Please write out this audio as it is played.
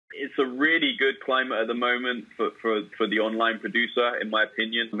It's a really good climate at the moment for the online producer, in my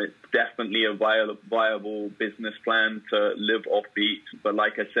opinion. It's definitely a viable business plan to live off beats. But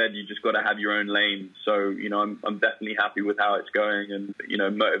like I said, you just got to have your own lane. So, I'm definitely happy with how it's going and,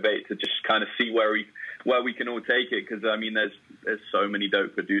 motivated to just kind of see where we can all take it. Because, there's so many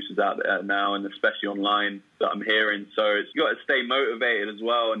dope producers out there now, and especially online that I'm hearing. So you got to stay motivated as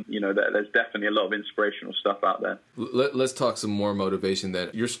well. And, there's definitely a lot of inspirational stuff out there. Let's talk some more motivation.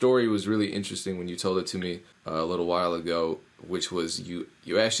 That your story was really interesting when you told it to me a little while ago, which was you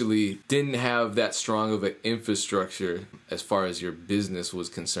actually didn't have that strong of an infrastructure as far as your business was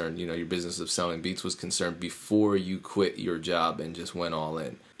concerned, your business of selling beats was concerned, before you quit your job and just went all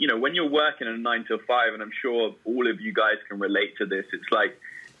in. When you're working a 9 to 5, and I'm sure all of you guys can relate to this, it's like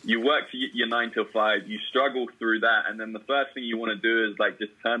you work your 9 to 5, you struggle through that, and then the first thing you want to do is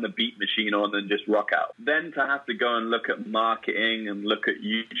just turn the beat machine on and just rock out. Then to have to go and look at marketing and look at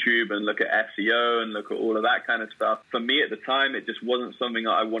YouTube and look at SEO and look at all of that kind of stuff. For me at the time, it just wasn't something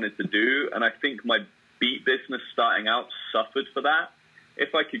that I wanted to do, and I think my beat business starting out suffered for that.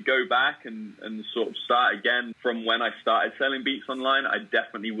 If I could go back and sort of start again from when I started selling beats online, I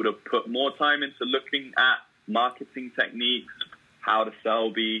definitely would have put more time into looking at marketing techniques, how to sell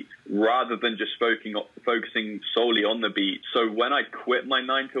beats, rather than just focusing solely on the beat. So when I quit my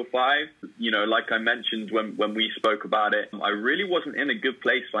 9 to 5, like I mentioned when we spoke about it, I really wasn't in a good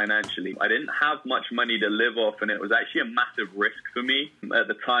place financially. I didn't have much money to live off, and it was actually a massive risk for me. At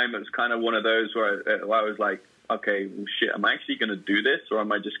the time, it was kind of one of those where I was like, okay, well, shit, am I actually going to do this, or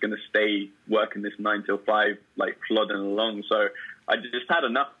am I just going to stay working this 9 till 5, plodding along? So I just had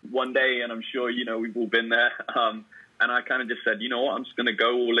enough one day, and I'm sure, we've all been there. And I kind of just said, you know what, I'm just going to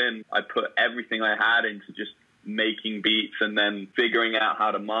go all in. I put everything I had into just making beats and then figuring out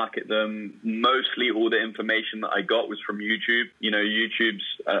how to market them. Mostly all the information that I got was from YouTube. YouTube's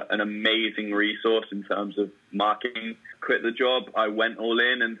an amazing resource in terms of marketing. Quit the job, I went all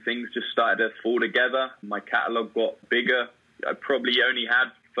in, and things just started to fall together. My catalog got bigger. I probably only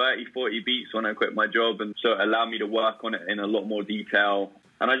had 30, 40 beats when I quit my job, and so it allowed me to work on it in a lot more detail.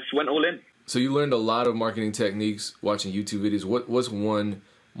 And I just went all in. So you learned a lot of marketing techniques watching YouTube videos. What's one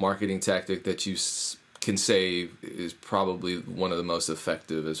marketing tactic that you can say is probably one of the most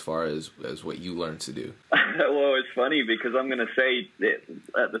effective as far as what you learned to do? Well, it's funny because I'm going to say that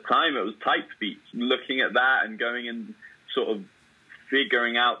at the time it was typed beats. Looking at that and going and sort of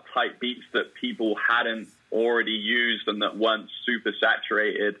figuring out type beats that people hadn't already used and that weren't super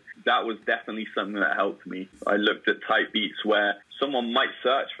saturated, that was definitely something that helped me. I looked at type beats where someone might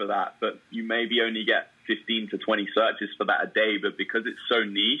search for that, but you maybe only get 15 to 20 searches for that a day. But because it's so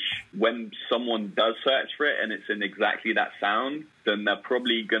niche, when someone does search for it and it's in exactly that sound, then they're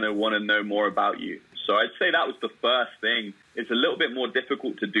probably going to want to know more about you. So I'd say that was the first thing. It's a little bit more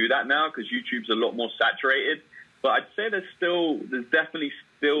difficult to do that now because YouTube's a lot more saturated. But I'd say there's definitely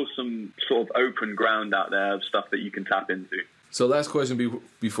still some sort of open ground out there of stuff that you can tap into. So last question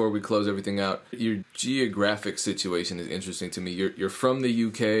before we close everything out. Your geographic situation is interesting to me. You're from the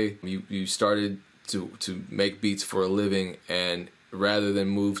UK. You started to make beats for a living, and rather than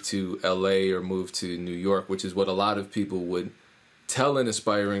move to LA or move to New York, which is what a lot of people would tell an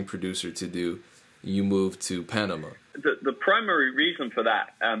aspiring producer to do, you moved to Panama. The primary reason for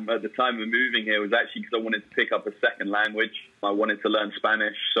that at the time of moving here was actually because I wanted to pick up a second language. I wanted to learn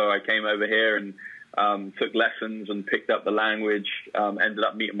Spanish, so I came over here and took lessons and picked up the language, ended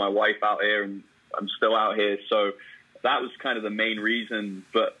up meeting my wife out here, and I'm still out here. So that was kind of the main reason.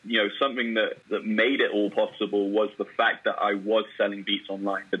 But, something that made it all possible was the fact that I was selling beats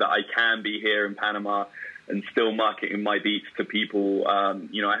online, that I can be here in Panama and still marketing my beats to people.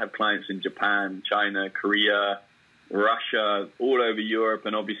 I have clients in Japan, China, Korea, Russia, all over Europe,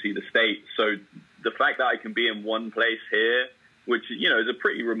 and obviously the States. So the fact that I can be in one place here, which, is a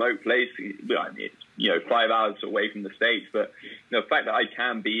pretty remote place, it's 5 hours away from the States, but the fact that I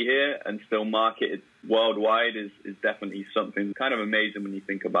can be here and still market it worldwide is definitely something kind of amazing when you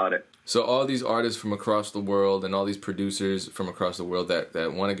think about it. So all these artists from across the world and all these producers from across the world that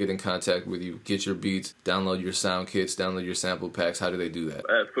want to get in contact with you, get your beats, download your sound kits, download your sample packs, how do they do that?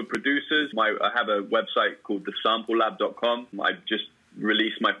 For producers, I have a website called thesamplelab.com. I just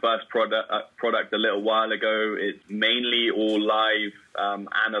released my first product a little while ago. It's mainly all live,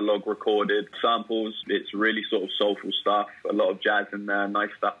 analog recorded samples. It's really sort of soulful stuff, a lot of jazz in there,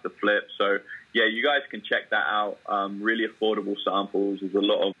 nice stuff to flip. So yeah, you guys can check that out. Really affordable samples. There's a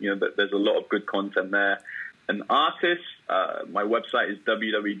lot of, there's a lot of good content there. And artists, my website is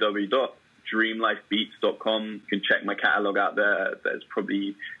www.dreamlifebeats.com. You can check my catalog out there. There's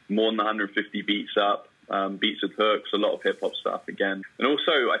probably more than 150 beats up. beats with hooks, a lot of hip hop stuff again. And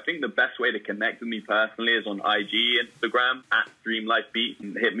also, I think the best way to connect with me personally is on IG, Instagram, at Dreamlife Beats.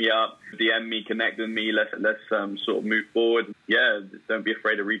 Hit me up, DM me, connect with me. Let's sort of move forward. Yeah, don't be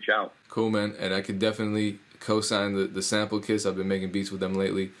afraid to reach out. Cool, man. And I can definitely co-sign the sample kits. I've been making beats with them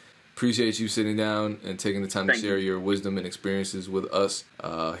lately. Appreciate you sitting down and taking the time to share your wisdom and experiences with us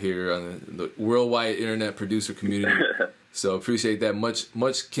here on the worldwide internet producer community. So appreciate that.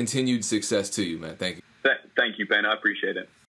 Much continued success to you, man. Thank you. Thank you, Ben. I appreciate it.